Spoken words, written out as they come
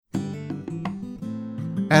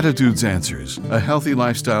Attitudes Answers, a healthy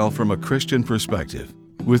lifestyle from a Christian perspective,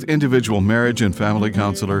 with individual marriage and family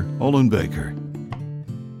counselor Olin Baker.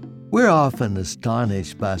 We're often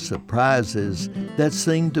astonished by surprises that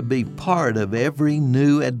seem to be part of every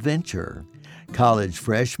new adventure. College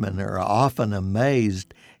freshmen are often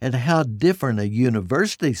amazed at how different a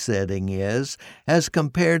university setting is as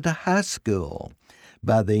compared to high school.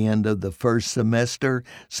 By the end of the first semester,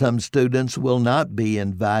 some students will not be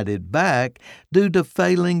invited back due to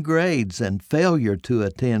failing grades and failure to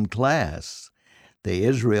attend class. The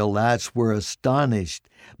Israelites were astonished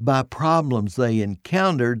by problems they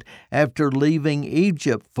encountered after leaving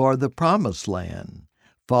Egypt for the Promised Land.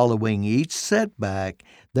 Following each setback,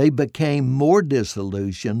 they became more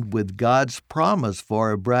disillusioned with God's promise for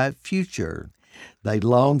a bright future. They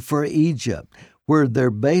longed for Egypt, where their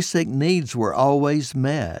basic needs were always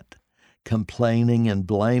met. Complaining and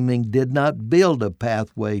blaming did not build a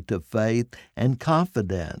pathway to faith and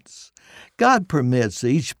confidence. God permits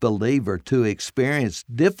each believer to experience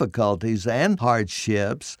difficulties and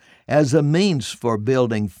hardships as a means for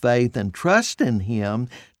building faith and trust in Him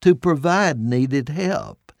to provide needed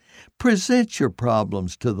help. Present your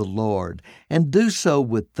problems to the Lord and do so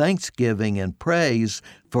with thanksgiving and praise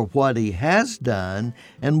for what He has done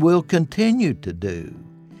and will continue to do.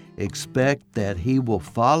 Expect that He will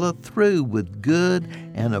follow through with good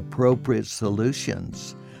and appropriate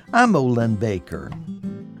solutions. I'm Olin Baker.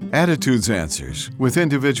 Attitudes Answers, with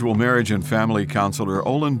individual marriage and family counselor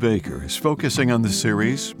Olin Baker, is focusing on the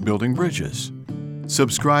series Building Bridges.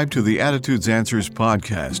 Subscribe to the Attitudes Answers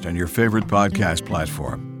podcast on your favorite podcast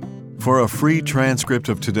platform. For a free transcript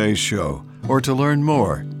of today's show or to learn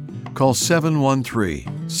more, call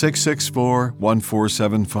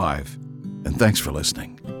 713-664-1475. And thanks for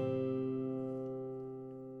listening.